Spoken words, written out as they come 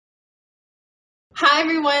Hi,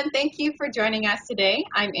 everyone. Thank you for joining us today.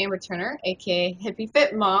 I'm Amber Turner, aka Hippie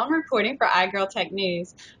Fit Mom, reporting for iGirl Tech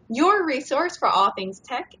News, your resource for all things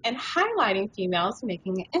tech and highlighting females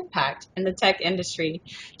making an impact in the tech industry.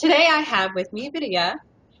 Today, I have with me Vidya,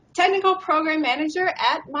 Technical Program Manager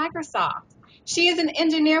at Microsoft. She is an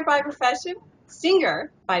engineer by profession,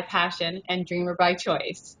 singer by passion, and dreamer by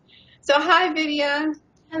choice. So, hi, Vidya.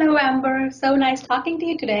 Hello, Amber. So nice talking to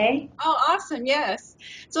you today. Oh, awesome. Yes.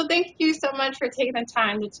 So thank you so much for taking the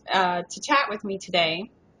time to chat with me today.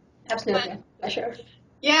 And Absolutely. Pleasure.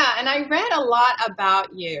 yeah, and I read a lot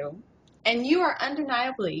about you, and you are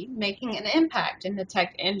undeniably making an impact in the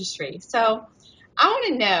tech industry. So I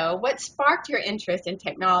want to know what sparked your interest in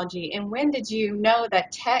technology, and when did you know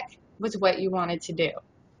that tech was what you wanted to do?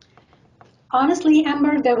 Honestly,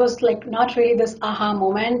 Amber, there was like not really this aha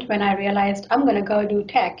moment when I realized I'm gonna go do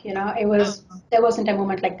tech. Oh, There wasn't a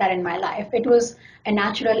moment like that in my life. It was a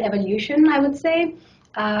natural evolution, I would say.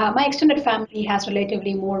 My extended family has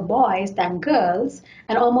relatively more boys than girls,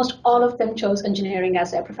 and almost all of them chose engineering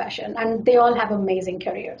as their profession, and they all have amazing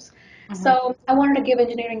careers. mhm. So I wanted to give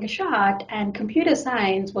engineering a shot, and computer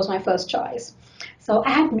science was my first choice. So I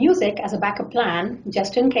had music as a backup plan,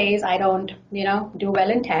 just in case I don't, do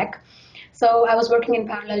well in tech. So I was working in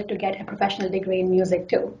parallel to get a professional degree in music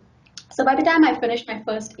too. So by the time I finished my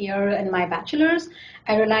first year in my bachelor's,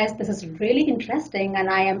 I realized this is really interesting and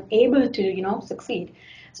I am able to, succeed.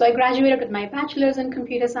 So I graduated with my bachelor's in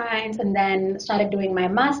computer science and then started doing my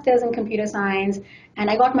master's in computer science. And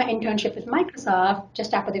I got my internship with Microsoft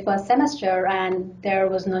just after the first semester, and there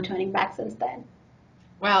was no turning back since then.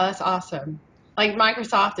 Wow, that's awesome. Like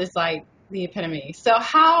Microsoft is like the epitome. So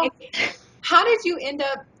how did you end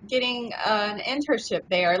up getting an internship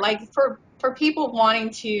there? Like for people wanting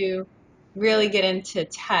to really get into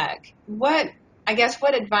tech, I guess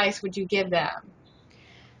what advice would you give them?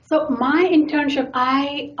 So my internship,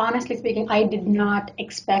 I honestly speaking, I did not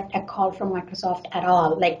expect a call from Microsoft at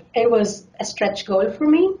all. Like it was a stretch goal for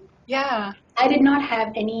me. Yeah. I did not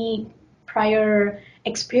have any prior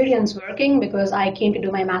experience working because I came to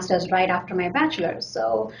do my master's right after my bachelor's.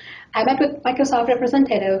 So I met with Microsoft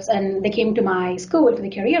representatives and they came to my school for the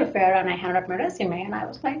career fair and I handed up my resume and I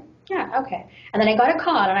was like, yeah, okay. And then I got a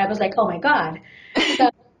call and I was like, oh my God. So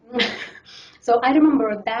so I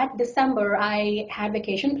remember that December I had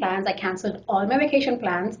vacation plans. I canceled all my vacation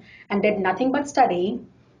plans and did nothing but study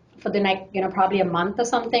for the next, probably a month or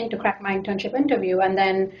something to crack my internship interview. And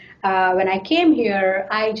then when I came here,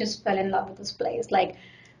 I just fell in love with this place. Like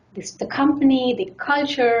the company, the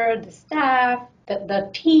culture, the staff,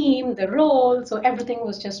 the team, the role. So everything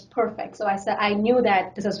was just perfect. So I said, I knew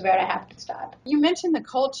that this is where I have to start. You mentioned the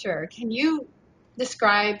culture. Can you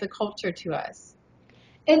describe the culture to us?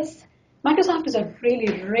 It's Microsoft is a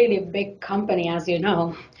really, really big company, as you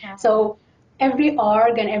know. Yeah. So every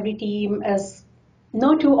org and every team is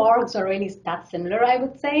no two orgs are really that similar, I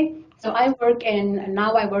would say. So now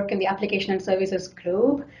I work in the application and services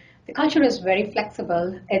group. The culture is very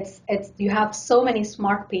flexible. It's you have so many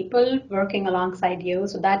smart people working alongside you.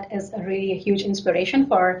 So that is a really a huge inspiration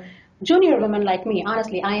for junior women like me.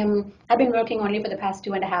 Honestly, I've been working only for the past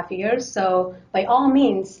 2.5 years. So by all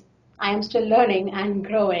means, I am still learning and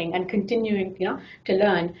growing and continuing, to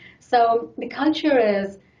learn. So the culture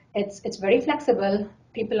is it's very flexible.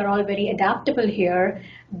 People are all very adaptable here.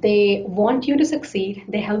 They want you to succeed.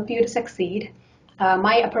 They help you to succeed.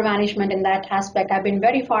 My upper management in that aspect, I've been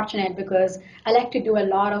very fortunate because I like to do a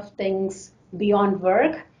lot of things beyond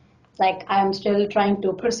work. Like I'm still trying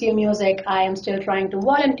to pursue music. I am still trying to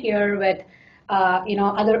volunteer with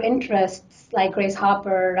other interests like Grace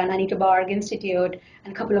Hopper and Anita Barg Institute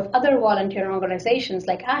and a couple of other volunteer organizations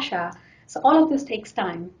like ASHA. So all of this takes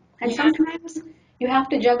time. And Yeah. sometimes you have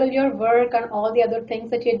to juggle your work and all the other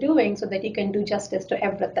things that you're doing so that you can do justice to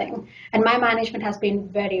everything. And my management has been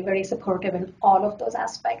very, very supportive in all of those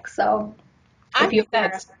aspects. So I if you think are,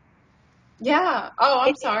 that's yeah. Oh,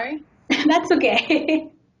 I'm it, sorry. that's okay.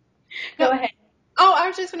 No, Go ahead. oh, I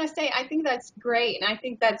was just going to say, I think that's great. And I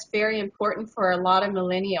think that's very important for a lot of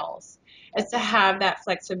millennials is to have that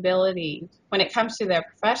flexibility when it comes to their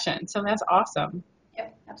profession. So that's awesome.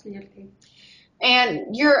 Yep, absolutely.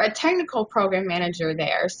 And you're a technical program manager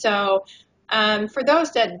there. So for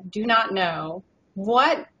those that do not know,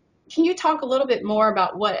 what can you talk a little bit more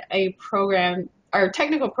about what a program or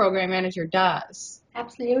technical program manager does?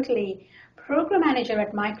 Absolutely. Program manager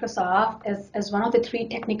at Microsoft is one of the three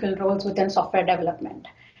technical roles within software development.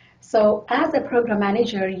 So, as a program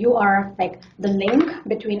manager, you are like the link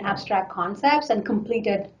between abstract concepts and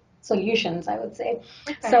completed solutions, I would say.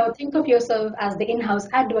 Okay. So think of yourself as the in-house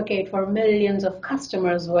advocate for millions of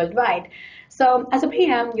customers worldwide. So as a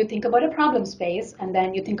PM, you think about a problem space and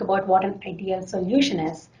then you think about what an ideal solution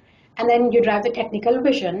is. And then you drive the technical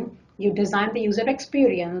vision, you design the user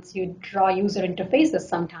experience, you draw user interfaces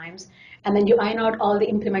sometimes, and then you iron out all the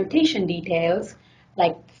implementation details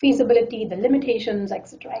like feasibility, the limitations,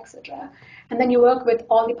 etc., etc. And then you work with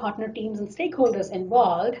all the partner teams and stakeholders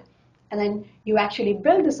involved, and then you actually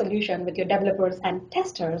build the solution with your developers and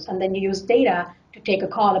testers, and then you use data to take a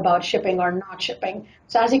call about shipping or not shipping.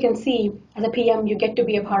 So as you can see, as a PM, you get to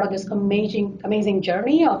be a part of this amazing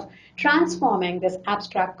journey of transforming this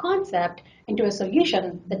abstract concept into a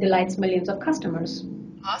solution that delights millions of customers.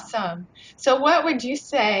 Awesome. So what would you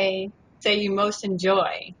say you most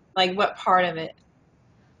enjoy? Like what part of it?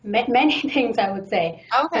 Many things, I would say.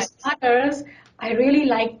 For Okay. starters, I really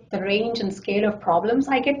like the range and scale of problems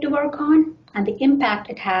I get to work on and the impact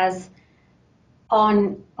it has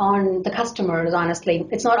on the customers, honestly.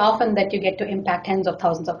 It's not often that you get to impact tens of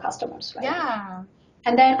thousands of customers, right? Yeah.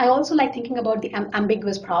 And then I also like thinking about the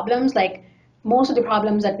ambiguous problems. Like most of the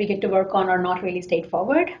problems that we get to work on are not really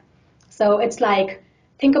straightforward. So it's like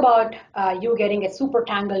think about you getting a super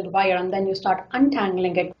tangled wire and then you start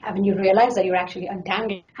untangling it and when you realize that you're actually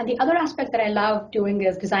untangling. And the other aspect that I love doing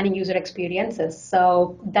is designing user experiences.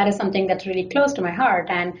 So that is something that's really close to my heart.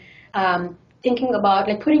 And thinking about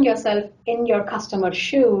like putting yourself in your customer's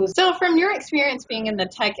shoes. So from your experience being in the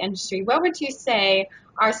tech industry, what would you say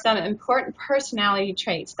are some important personality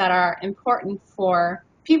traits that are important for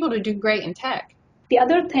people to do great in tech? The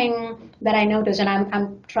other thing that I noticed, and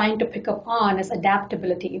I'm trying to pick up on, is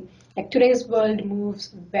adaptability. Like today's world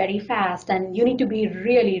moves very fast, and you need to be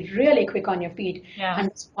really quick on your feet Yeah.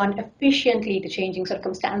 and respond efficiently to changing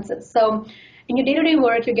circumstances. So, in your day to day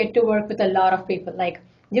work, you get to work with a lot of people. Like,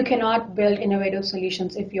 you cannot build innovative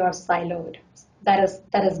solutions if you are siloed. That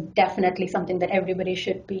is definitely something that everybody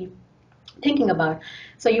should be thinking about.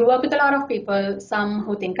 So you work with a lot of people, some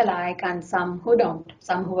who think alike and some who don't,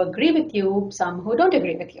 some who agree with you, some who don't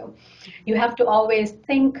agree with you. You have to always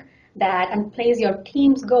think that and place your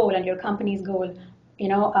team's goal and your company's goal,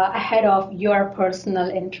 ahead of your personal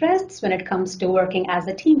interests when it comes to working as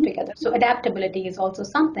a team together. So adaptability is also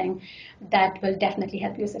something that will definitely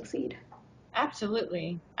help you succeed.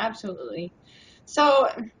 Absolutely. Absolutely. So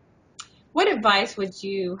what advice would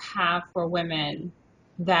you have for women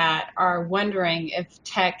that are wondering if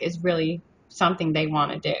tech is really something they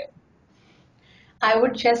want to do? I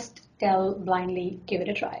would just tell blindly, give it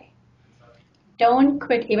a try. Don't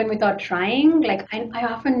quit even without trying. Like I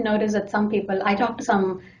often notice that some people, I talk to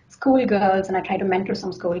some schoolgirls and I try to mentor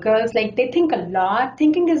some schoolgirls, like they think a lot.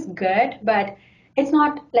 Thinking is good, but it's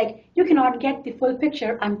not like you cannot get the full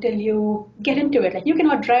picture until you get into it. Like you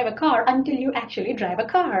cannot drive a car until you actually drive a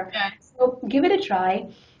car. Yeah. So give it a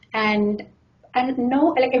try and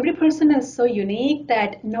no, like every person is so unique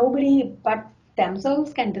that nobody but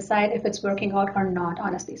themselves can decide if it's working out or not,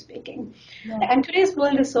 honestly speaking. Yeah. And today's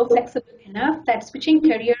world is so flexible enough that switching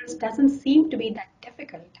careers doesn't seem to be that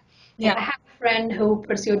difficult. Like Yeah. I have a friend who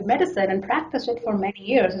pursued medicine and practiced it for many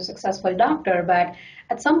years, a successful doctor, but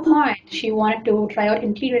at some point she wanted to try out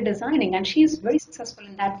interior designing and she's very successful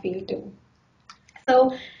in that field too.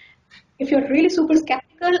 So if you're really super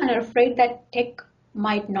skeptical and are afraid that tech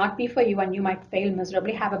might not be for you and you might fail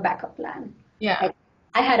miserably, have a backup plan. Yeah. Like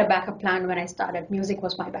I had a backup plan when I started. Music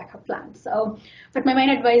was my backup plan. So, but my main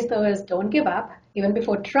advice though is don't give up even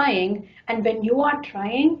before trying. And when you are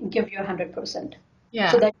trying, give your 100% so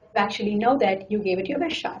Yeah. that you actually know that you gave it your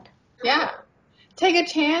best shot. Yeah. Take a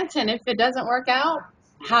chance, and if it doesn't work out,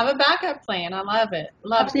 have a backup plan. I love it.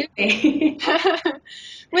 Love Absolutely. it.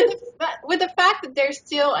 With the fact that there's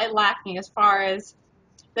still a lacking as far as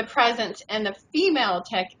the presence in the female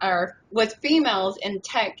tech or with females in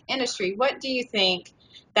tech industry, what do you think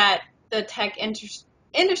that the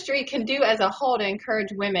industry can do as a whole to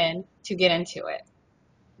encourage women to get into it?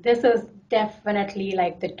 This is definitely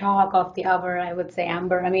like the talk of the hour, I would say,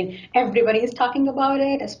 Amber. I mean, everybody is talking about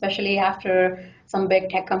it, especially after some big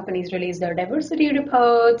tech companies release their diversity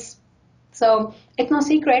reports. So it's no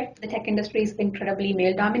secret the tech industry is incredibly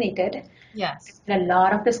male dominated. Yes. There's a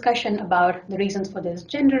lot of discussion about the reasons for this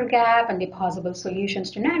gender gap and the possible solutions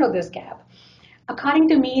to narrow this gap. According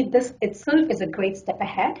to me, this itself is a great step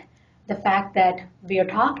ahead. The fact that we are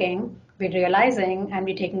talking, we're realizing, and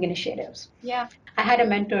we're taking initiatives. Yeah. I had a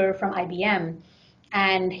mentor from IBM,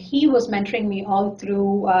 and he was mentoring me all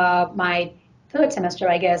through my third semester,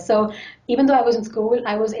 I guess. So even though I was in school,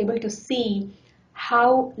 I was able to see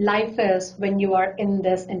how life is when you are in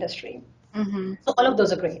this industry. Hmm. So all of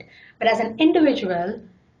those are great. But as an individual,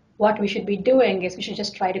 what we should be doing is we should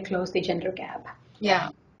just try to close the gender gap. Yeah.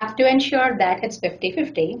 Have to ensure that it's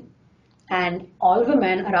 50-50 and all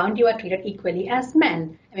women around you are treated equally as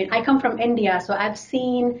men. I mean, I come from India, so I've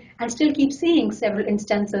seen and still keep seeing several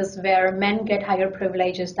instances where men get higher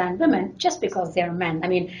privileges than women just because they're men. I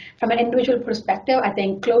mean, from an individual perspective, I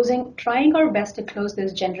think trying our best to close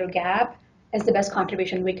this gender gap is the best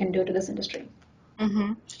contribution we can do to this industry.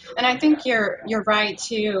 Hmm. And I think you're right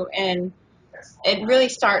too, and it really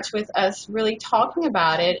starts with us really talking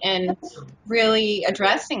about it and really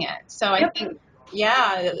addressing it. So I Yep. think,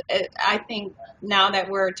 yeah, I think now that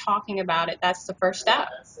we're talking about it, that's the first step.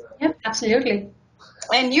 Yep, absolutely.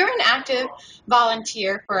 And you're an active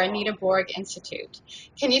volunteer for Anita Borg Institute.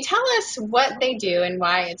 Can you tell us what they do and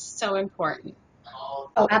why it's so important?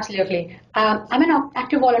 Oh, absolutely. I'm an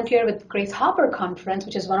active volunteer with Grace Hopper Conference,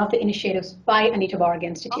 which is one of the initiatives by Anita Borg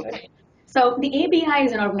Institute. Okay. So the ABI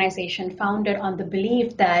is an organization founded on the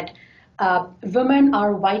belief that women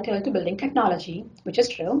are vital to building technology, which is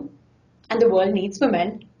true, and the world needs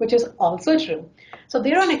women, which is also true. So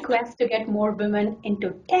they're on a quest to get more women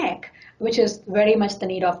into tech, which is very much the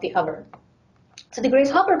need of the hour. So the Grace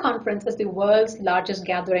Hopper Conference is the world's largest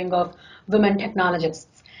gathering of women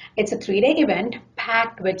technologists. It's a 3-day event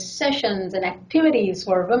packed with sessions and activities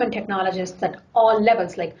for women technologists at all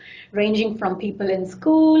levels, like ranging from people in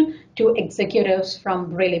school to executives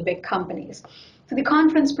from really big companies. So the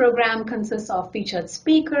conference program consists of featured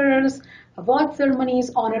speakers, award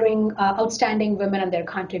ceremonies honoring outstanding women and their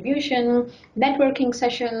contribution, networking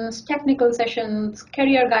sessions, technical sessions,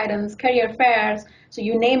 career guidance, career fairs. So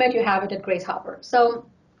you name it, you have it at Grace Hopper. So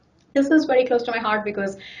this is very close to my heart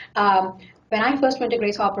because when I first went to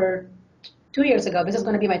Grace Hopper 2 years ago, this is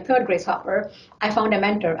going to be my third Grace Hopper, I found a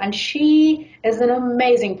mentor, and she is an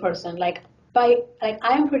amazing person. I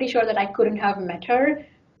am pretty sure that I couldn't have met her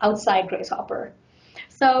outside Grace Hopper.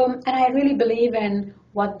 So, and I really believe in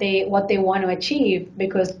what they want to achieve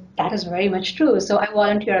because that is very much true. So I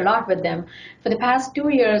volunteer a lot with them. For the past 2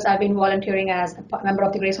 years, I've been volunteering as a member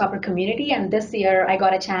of the Grace Hopper community, and this year I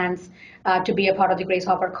got a chance to be a part of the Grace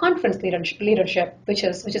Hopper conference leadership, which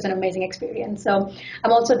is an amazing experience. So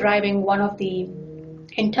I'm also driving one of the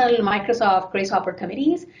internal Microsoft Grace Hopper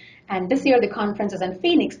committees, and this year the conference is in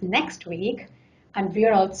Phoenix next week, and we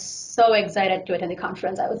are all so excited to attend the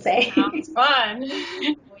conference, I would say. Sounds fun.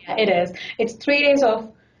 Yeah, it is. It's 3 days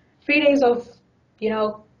of, you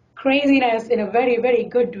know, craziness in a very, very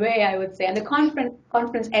good way, I would say. And the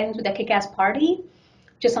conference ends with a kick-ass party,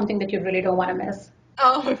 just something that you really don't want to miss.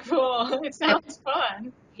 Oh, cool. It sounds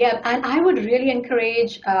fun. Yeah, and I would really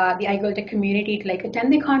encourage the iGirl community to like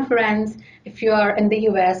attend the conference. If you're in the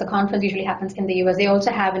US, the conference usually happens in the US. They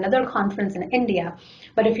also have another conference in India.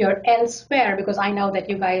 But if you're elsewhere, because I know that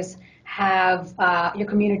you guys have your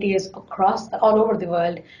communities across all over the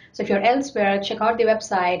world. So if you're elsewhere, check out the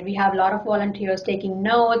website. We have a lot of volunteers taking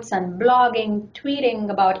notes and blogging, tweeting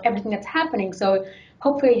about everything that's happening. So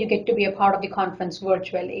hopefully you get to be a part of the conference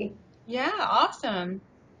virtually. Yeah, awesome.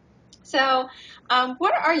 So,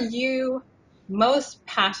 what are you most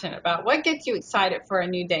passionate about? What gets you excited for a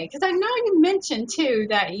new day? Because I know you mentioned too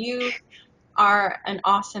that you are an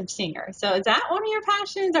awesome singer. So, is that one of your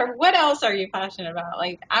passions, or what else are you passionate about?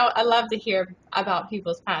 Like, I love to hear about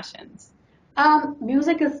people's passions.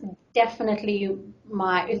 Music is definitely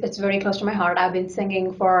it's very close to my heart. I've been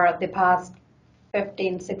singing for the past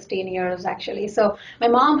 15, 16 years actually. So my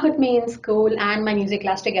mom put me in school and my music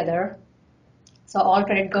class together. So all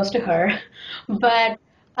credit goes to her. But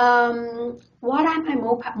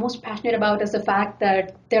what most passionate about is the fact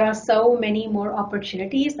that there are so many more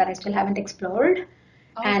opportunities that I still haven't explored.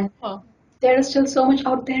 Oh, And cool. there is still so much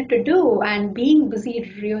out there to do, and being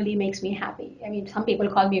busy really makes me happy. I mean, some people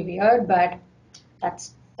call me weird, but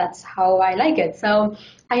that's how I like it. So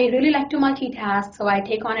I really like to multitask, so I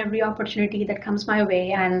take on every opportunity that comes my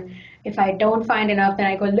way, and if I don't find enough, then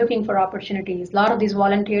I go looking for opportunities. A lot of these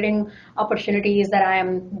volunteering opportunities that I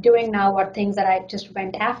am doing now are things that I just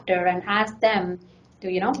went after and asked them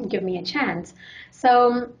to, give me a chance.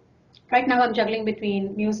 So right now, I'm juggling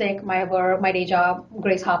between music, my work, my day job,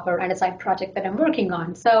 Grace Hopper, and a side project that I'm working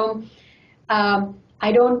on. So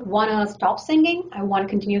I don't want to stop singing. I want to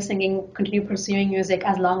continue singing, continue pursuing music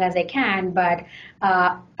as long as I can. But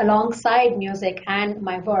alongside music and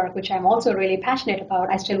my work, which I'm also really passionate about,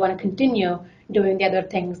 I still want to continue doing the other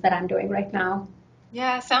things that I'm doing right now.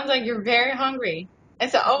 Yeah, sounds like you're very hungry.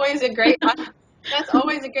 It's always a great. That's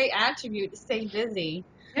always a great attribute to stay busy.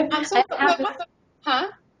 Yep. So what, huh?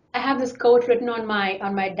 I have this quote written on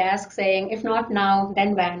my desk saying, "If not now,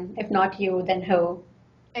 then when? If not you, then who?"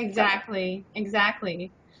 So Exactly, exactly.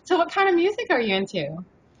 So what kind of music are you into?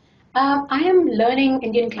 I am learning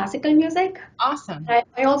Indian classical music. Awesome.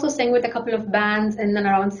 I also sing with a couple of bands in and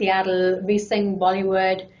around Seattle. We sing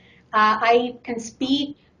Bollywood. I can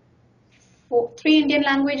speak three Indian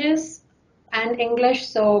languages and English,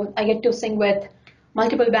 so I get to sing with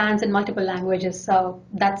multiple bands in multiple languages. So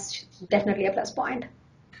that's definitely a plus point.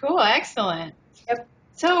 Cool. Excellent. Yep.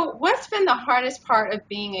 So, what's been the hardest part of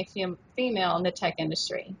being a female in the tech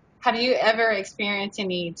industry? Have you ever experienced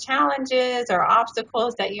any challenges or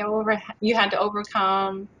obstacles that you had to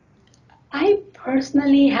overcome? I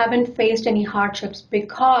personally haven't faced any hardships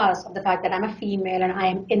because of the fact that I'm a female and I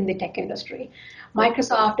am in the tech industry.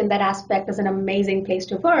 Microsoft, in that aspect, is an amazing place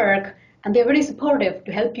to work, and they're very supportive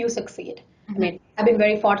to help you succeed. I Mhm. mean, I've been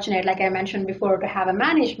very fortunate, like I mentioned before, to have a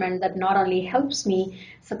management that not only helps me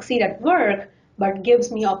succeed at work, but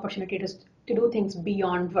gives me opportunity to do things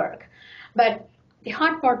beyond work. But the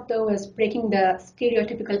hard part, though, is breaking the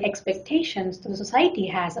stereotypical expectations that the society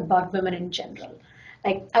has about women in general.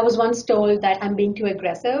 Like, I was once told that I'm being too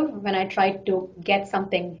aggressive when I tried to get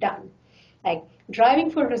something done. Like, driving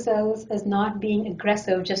for results is not being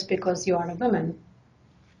aggressive just because you are a woman.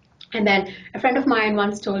 And then a friend of mine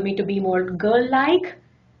once told me to be more girl-like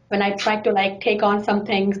when I tried to like take on some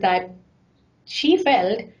things that she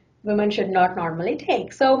felt women should not normally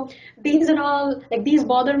take. So these are all like these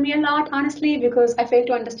bother me a lot, honestly, because I fail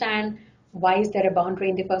to understand why is there a boundary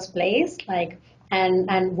in the first place, like,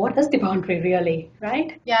 and what is the boundary really,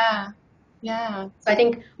 right? Yeah. Yeah. So I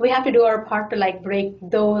think we have to do our part to like break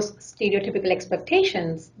those stereotypical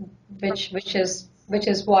expectations, which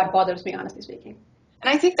is what bothers me, honestly speaking. And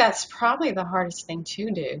I think that's probably the hardest thing to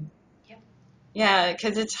do. Yep. Yeah,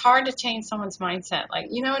 because it's hard to change someone's mindset. Like,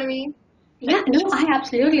 you know what I mean? Yeah, Like, no, I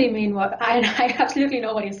absolutely mean what I absolutely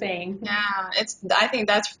know what you're saying. yeah, I think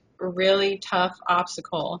that's a really tough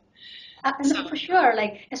obstacle. So, No, for sure.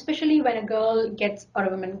 Like, especially when a girl gets or a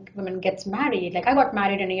woman gets married. Like, I got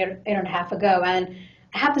married a year and a half ago, and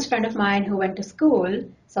I have this friend of mine who went to school,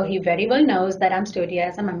 so he very well knows that I'm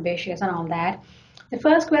studious, I'm ambitious, and all that. The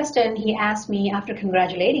first question he asked me after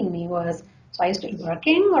congratulating me was, "So are you still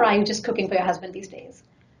working, or are you just cooking for your husband these days?"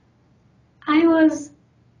 I was,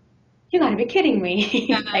 you gotta be kidding me.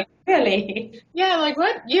 yeah, Like, really? yeah, like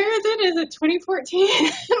what year is it? Is it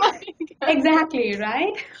 2014? Like, Exactly,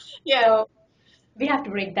 right? yeah, So we have to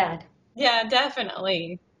break that. yeah,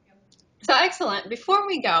 definitely. So excellent. Before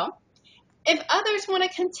we go, if others want to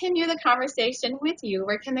continue the conversation with you,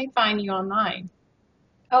 where can they find you online?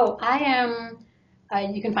 Oh, I am.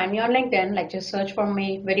 You can find me on LinkedIn. Like, just search for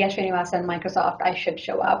me, Vidya Srinivasan, Microsoft. I should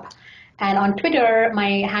show up. And on Twitter, my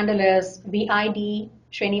handle is VID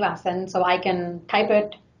Srinivasan. So I can type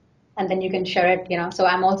it, and then you can share it. So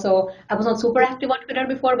I was not super active on Twitter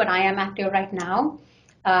before, but I am active right now.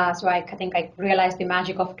 So I think I realized the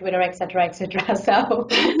magic of Twitter, etc., etc. So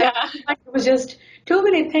Yeah. it was just too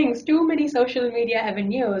many things, too many social media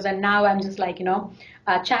avenues, and now I'm just like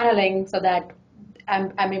channeling so that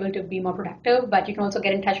I'm able to be more productive. But you can also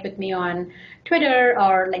get in touch with me on Twitter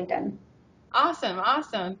or LinkedIn. Awesome,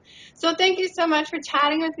 awesome. So thank you so much for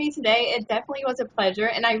chatting with me today. It definitely was a pleasure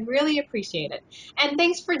and I really appreciate it. And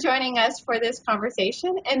thanks for joining us for this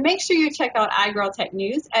conversation. And make sure you check out iGirl Tech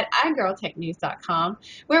News at igirltechnews.com,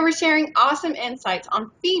 where we're sharing awesome insights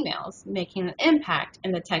on females making an impact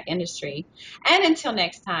in the tech industry. And until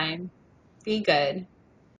next time, be good.